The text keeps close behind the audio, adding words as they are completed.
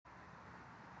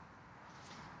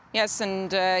Yes,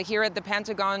 and here at the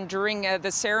Pentagon during the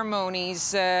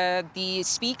ceremonies, the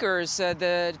speakers,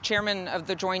 the chairman of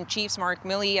the Joint Chiefs, Mark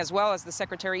Milley, as well as the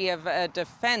Secretary of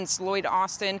Defense, Lloyd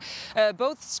Austin,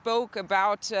 both spoke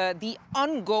about the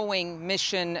ongoing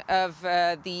mission of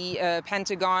the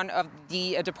Pentagon, of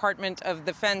the Department of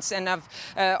Defense, and of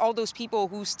all those people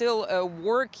who still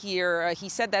work here. He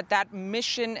said that that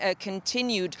mission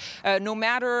continued no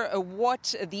matter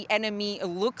what the enemy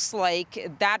looks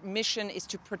like. That mission is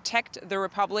to protect the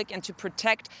Republic and to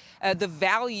protect the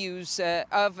values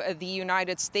of the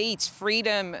United States,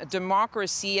 freedom,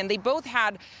 democracy. And they both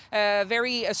had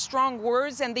very strong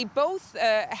words, and they both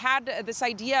had this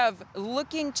idea of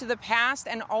looking to the past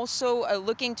and also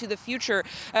looking to the future.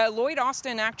 Lloyd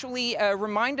Austin actually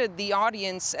reminded the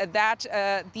audience that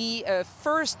the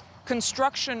first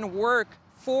construction work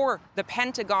for the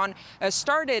Pentagon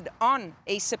started on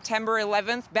a September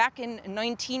 11th back in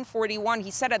 1941.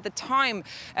 He said at the time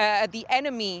the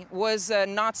enemy was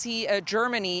Nazi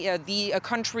Germany. The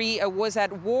country was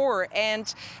at war,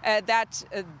 and that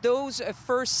those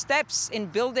first steps in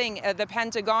building the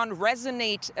Pentagon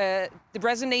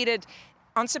resonated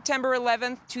on September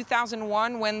 11th,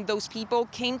 2001, when those people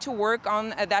came to work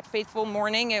on that fateful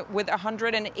morning with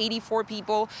 184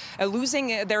 people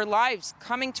losing their lives,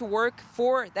 coming to work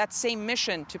for that same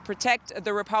mission, to protect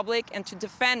the Republic and to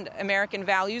defend American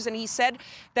values. And he said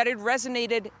that it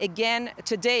resonated again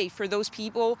today for those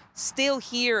people still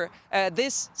here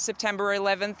this September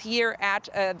 11th here at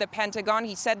the Pentagon.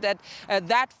 He said that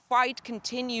that fight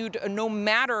continued no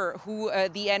matter who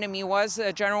the enemy was.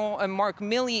 General Mark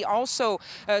Milley also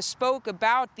spoke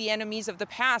about the enemies of the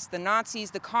past, the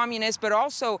Nazis, the communists, but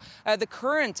also the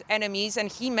current enemies.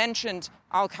 And he mentioned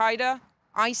Al-Qaeda,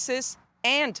 ISIS,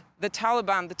 and the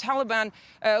Taliban. The Taliban,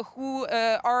 who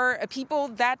are people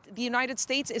that the United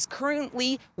States is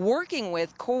currently working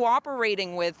with,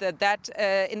 cooperating with, that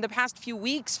in the past few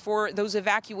weeks for those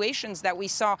evacuations that we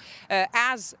saw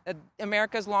as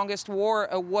America's longest war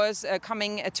was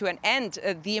coming to an end.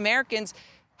 The Americans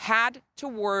had to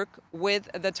work with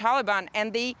the Taliban,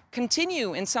 and they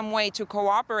continue in some way to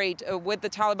cooperate with the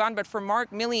Taliban. But for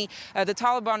Mark Milley, the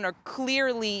Taliban are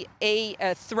clearly a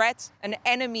threat, an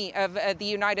enemy of the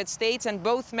United States. And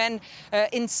both men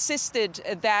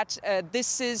insisted that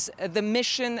this is the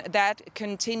mission that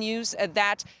continues,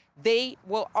 that they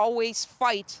will always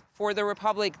fight for the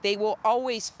Republic. They will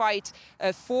always fight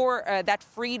for that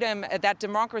freedom, that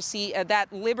democracy,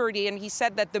 that liberty. And he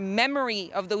said that the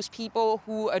memory of those people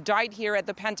who died here at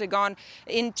the Pentagon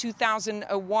in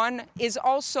 2001 is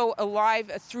also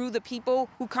alive through the people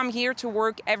who come here to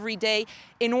work every day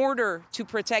in order to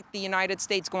protect the United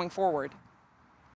States going forward.